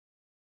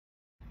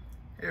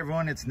Hey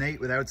everyone, it's Nate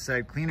with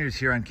Outside Cleaners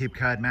here on Cape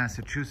Cod,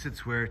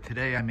 Massachusetts, where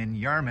today I'm in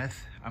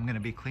Yarmouth. I'm going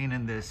to be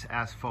cleaning this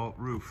asphalt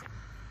roof.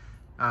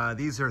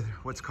 These are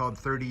what's called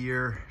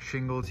 30-year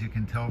shingles. You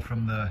can tell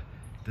from the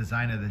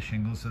design of the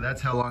shingles, so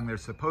that's how long they're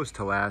supposed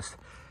to last.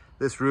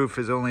 This roof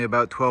is only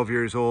about 12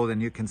 years old,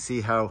 and you can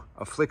see how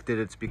afflicted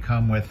it's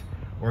become with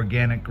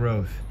organic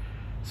growth.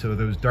 So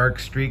those dark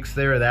streaks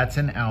there, that's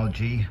an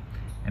algae,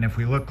 and if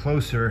we look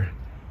closer,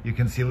 you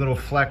can see little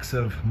flecks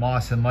of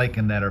moss and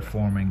lichen that are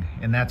forming,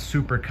 and that's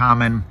super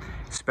common,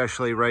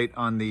 especially right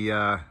on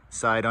the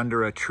side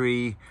under a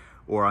tree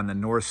or on the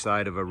north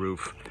side of a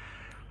roof.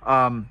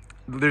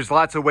 There's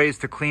lots of ways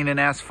to clean an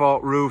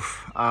asphalt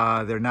roof.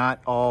 They're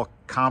not all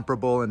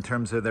comparable in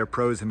terms of their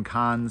pros and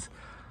cons.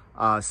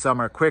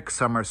 Some are quick,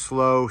 some are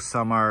slow,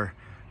 some are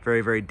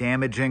very, very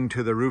damaging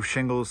to the roof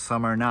shingles,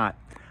 some are not.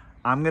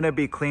 I'm gonna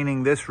be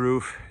cleaning this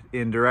roof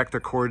in direct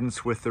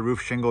accordance with the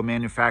roof shingle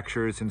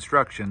manufacturer's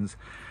instructions,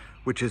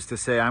 which is to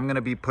say I'm going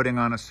to be putting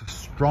on a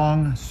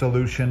strong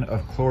solution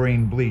of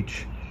chlorine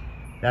bleach.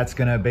 That's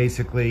going to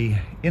basically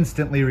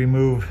instantly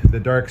remove the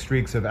dark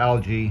streaks of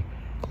algae.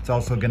 It's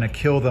also going to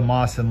kill the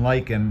moss and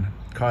lichen,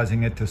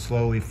 causing it to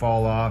slowly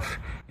fall off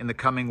in the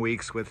coming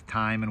weeks with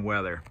time and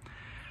weather.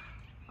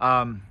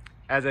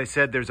 As I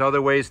said, there's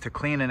other ways to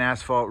clean an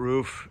asphalt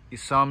roof.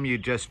 Some you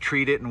just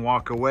treat it and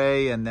walk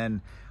away, and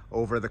then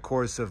over the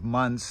course of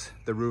months,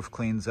 the roof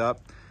cleans up.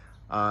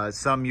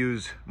 Some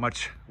use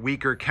much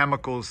weaker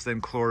chemicals than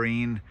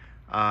chlorine.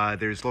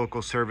 There's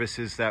local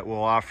services that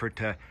will offer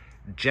to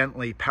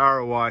gently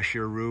power wash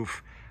your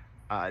roof.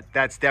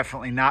 That's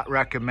definitely not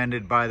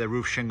recommended by the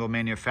roof shingle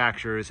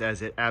manufacturers,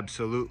 as it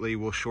absolutely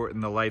will shorten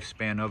the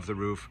lifespan of the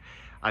roof.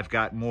 I've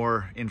got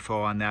more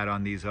info on that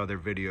on these other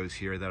videos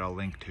here that I'll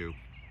link to.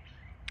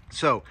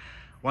 So,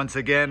 once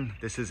again,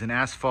 this is an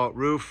asphalt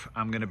roof.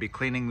 I'm going to be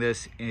cleaning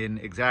this in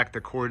exact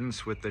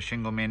accordance with the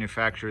shingle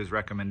manufacturer's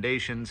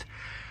recommendations.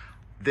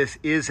 This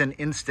is an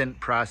instant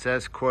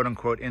process, quote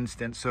unquote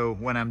instant, so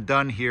when I'm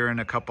done here in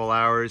a couple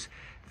hours,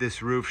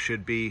 this roof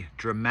should be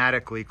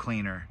dramatically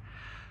cleaner.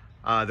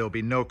 There'll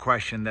be no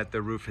question that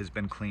the roof has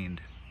been cleaned.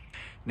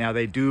 Now,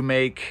 they do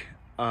make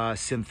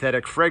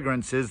synthetic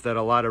fragrances that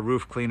a lot of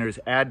roof cleaners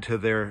add to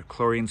their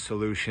chlorine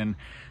solution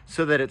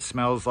so that it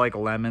smells like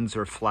lemons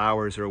or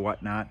flowers or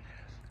whatnot.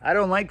 I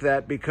don't like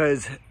that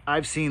because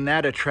I've seen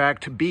that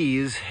attract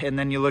bees, and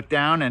then you look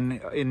down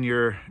and in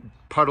your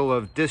puddle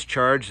of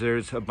discharge,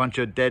 there's a bunch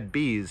of dead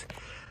bees.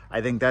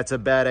 I think that's a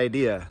bad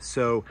idea.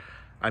 So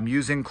I'm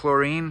using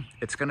chlorine.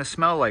 It's gonna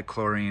smell like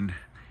chlorine.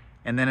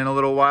 And then in a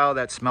little while,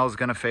 that smell's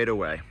gonna fade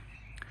away.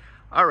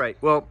 All right,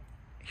 well,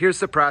 here's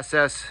the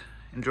process.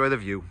 Enjoy the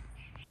view.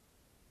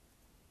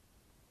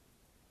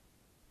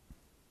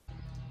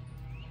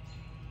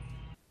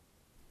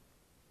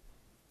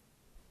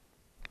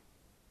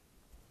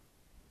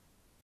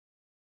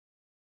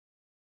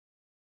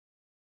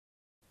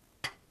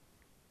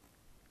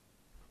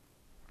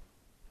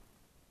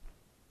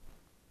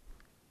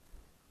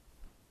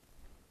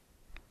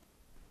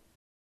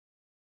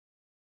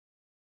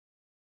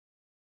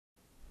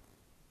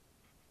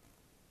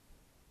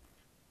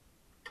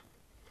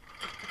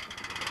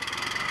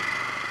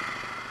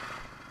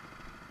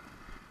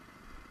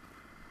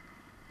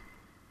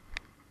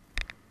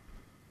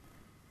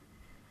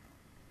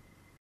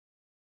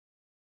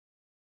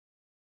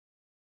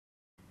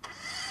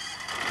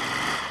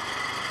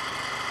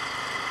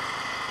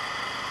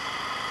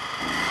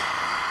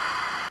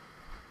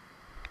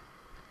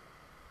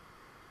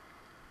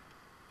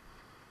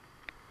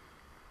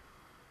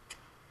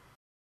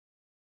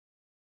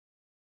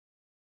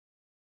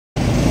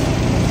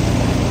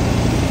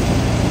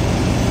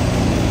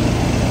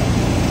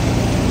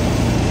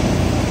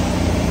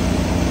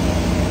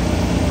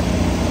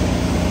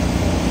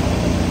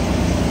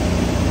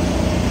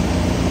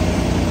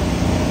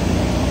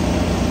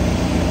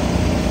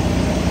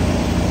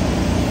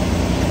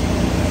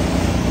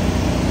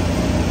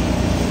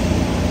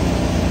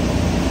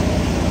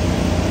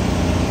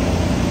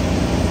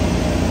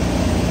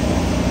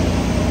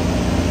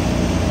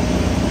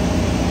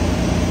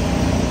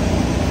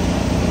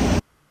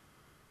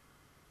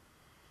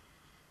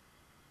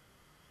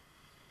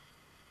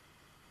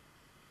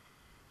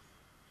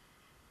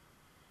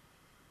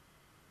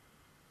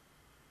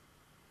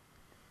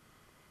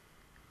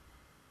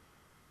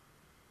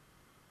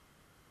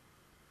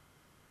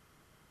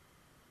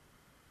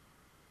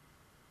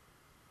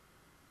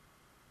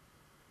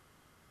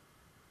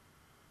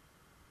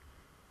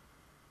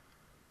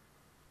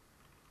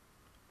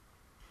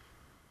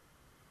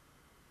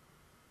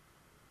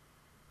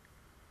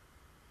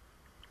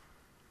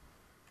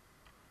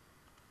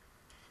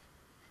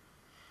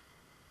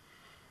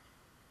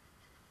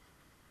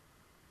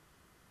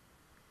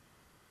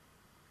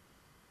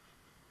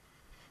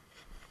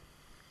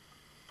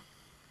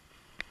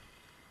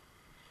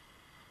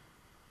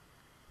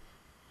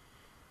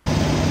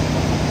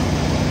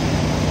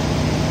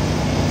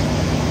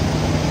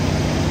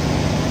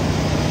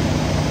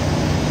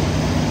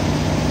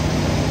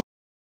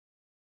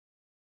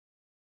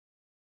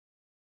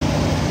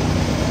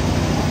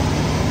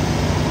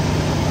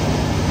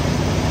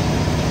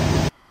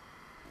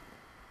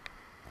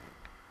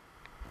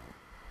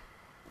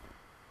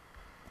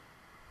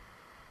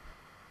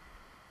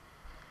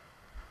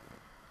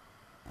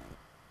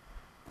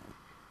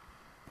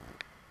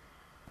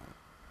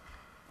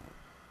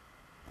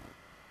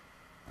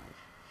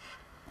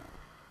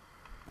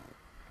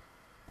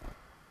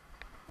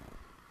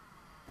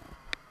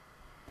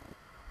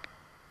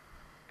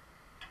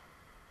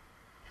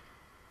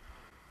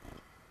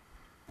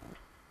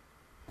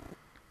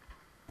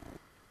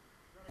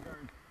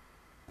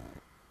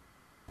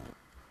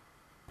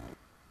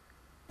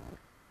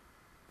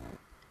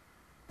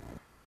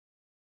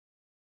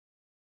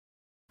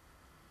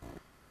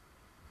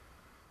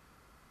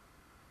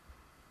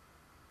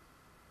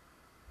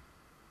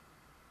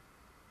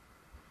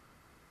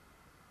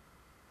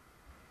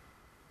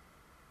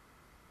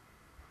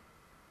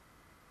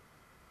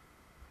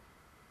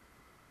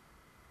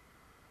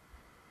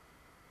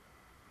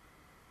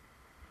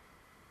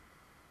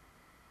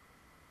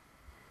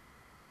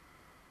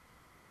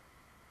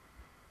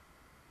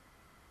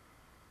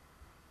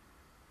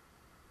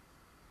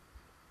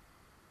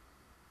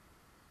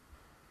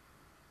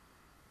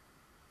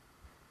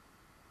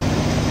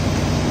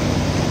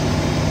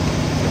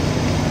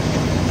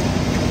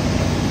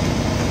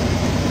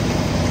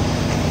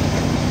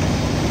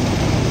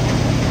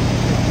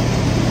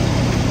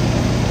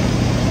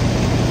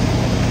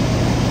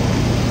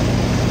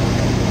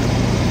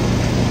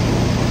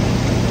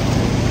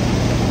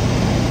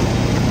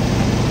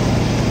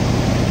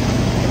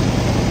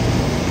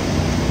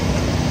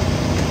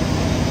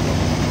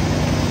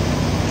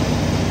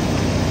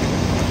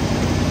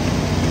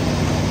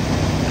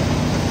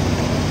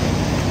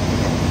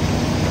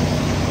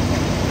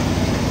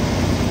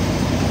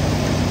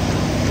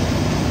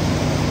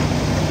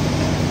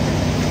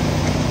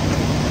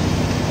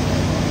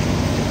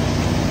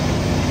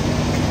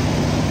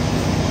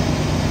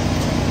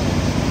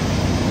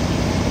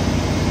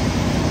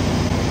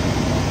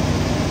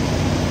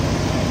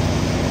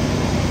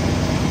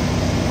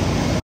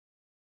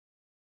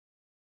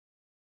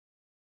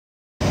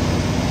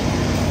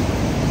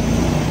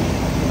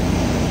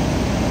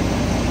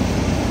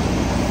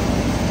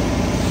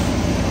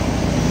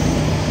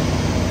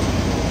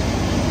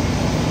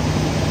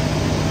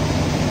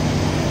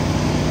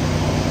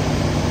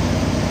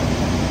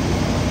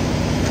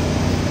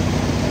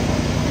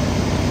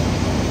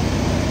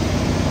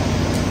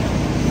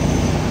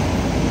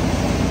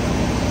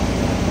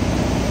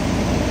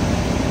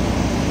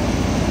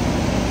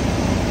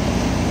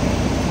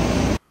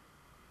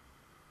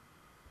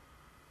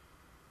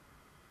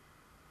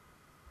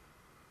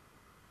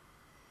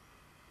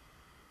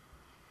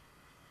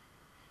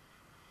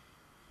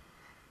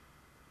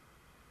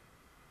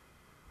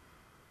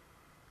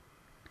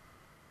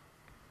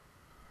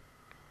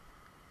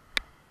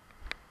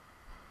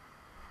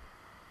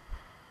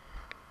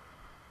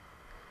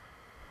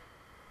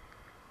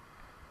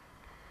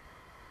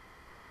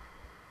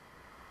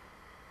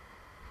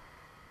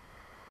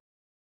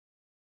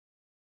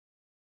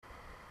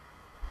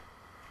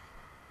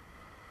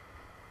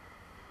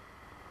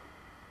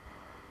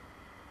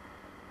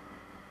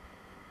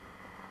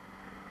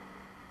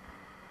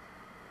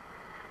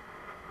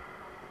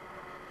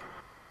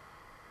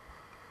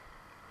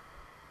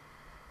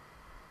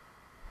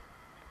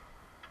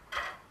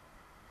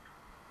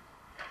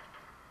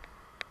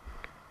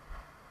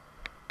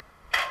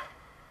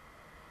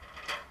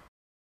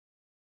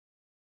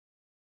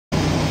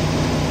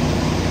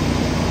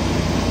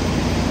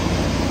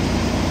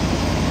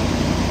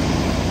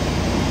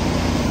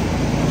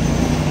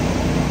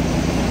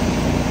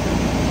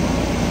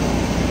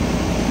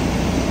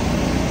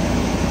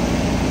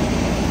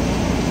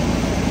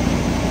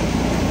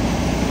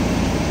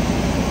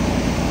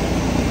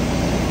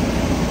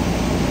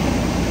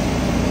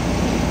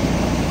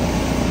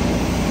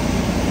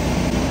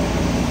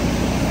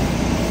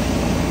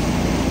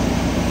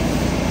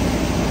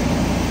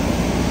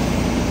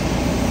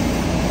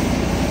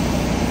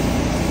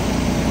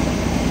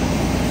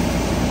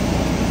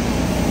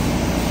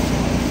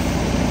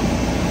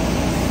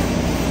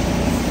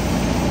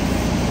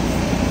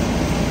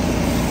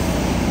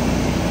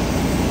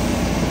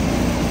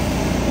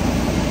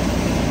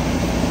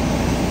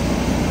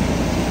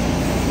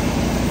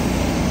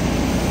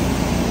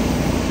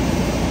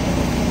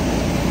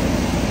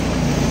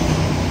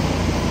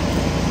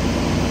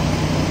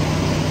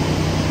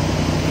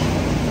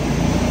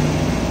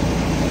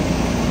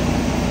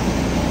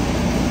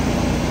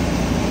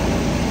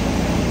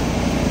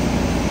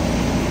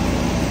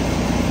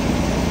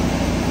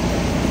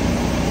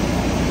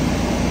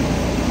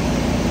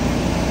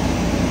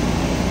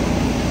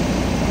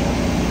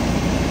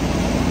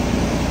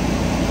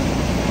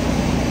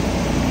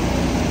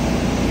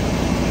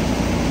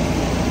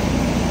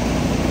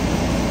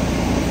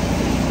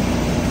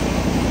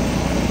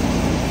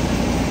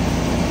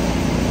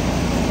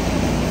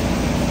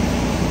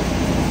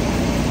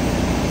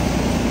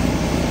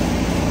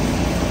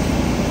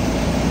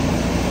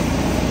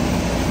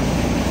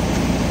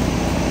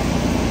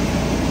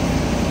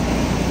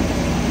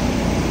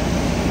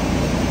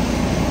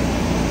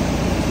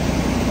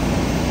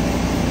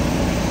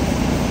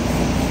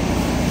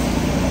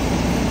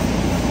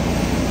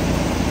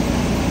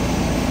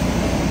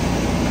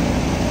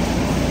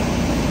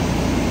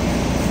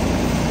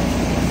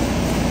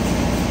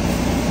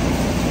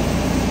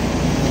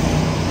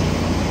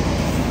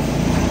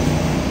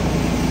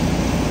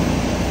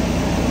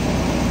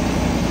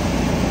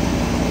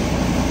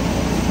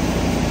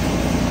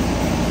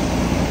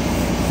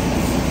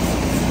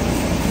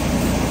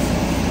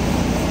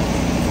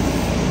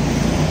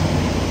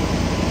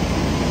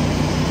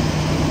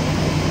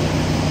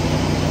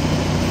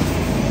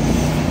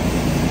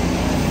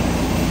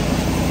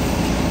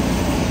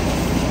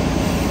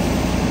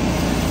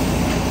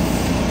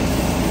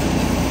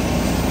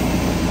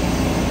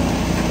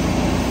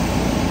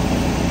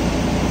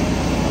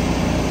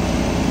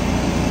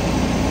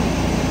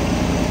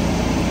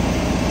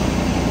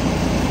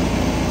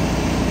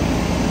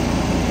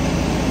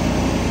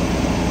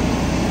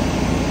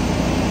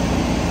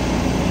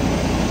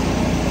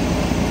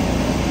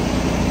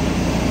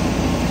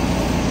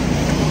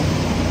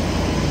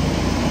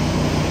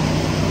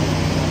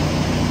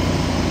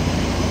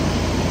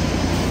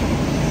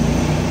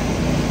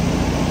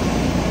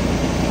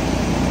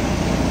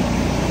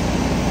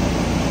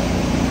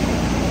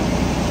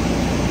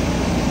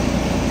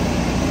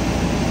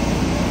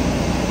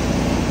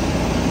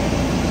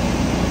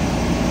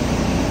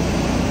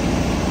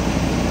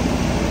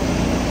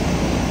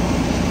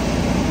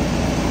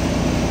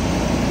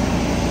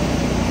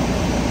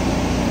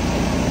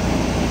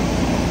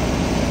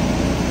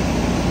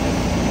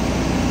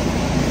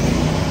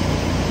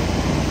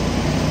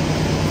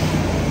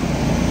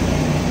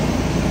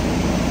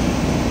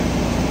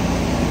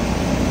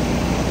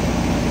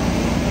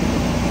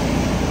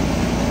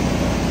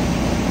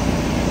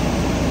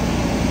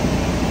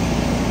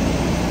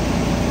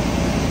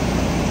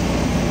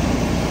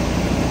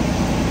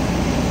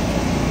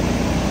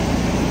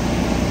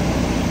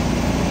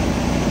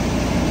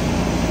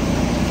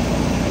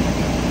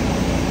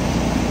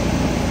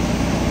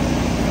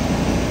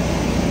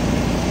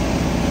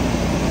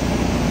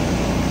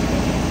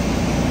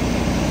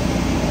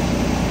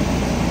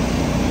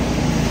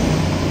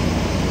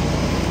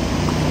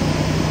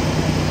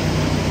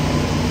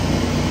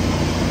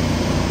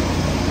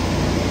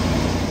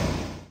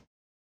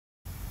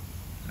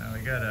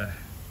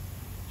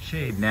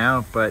 shade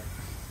now, but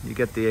you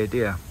get the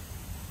idea.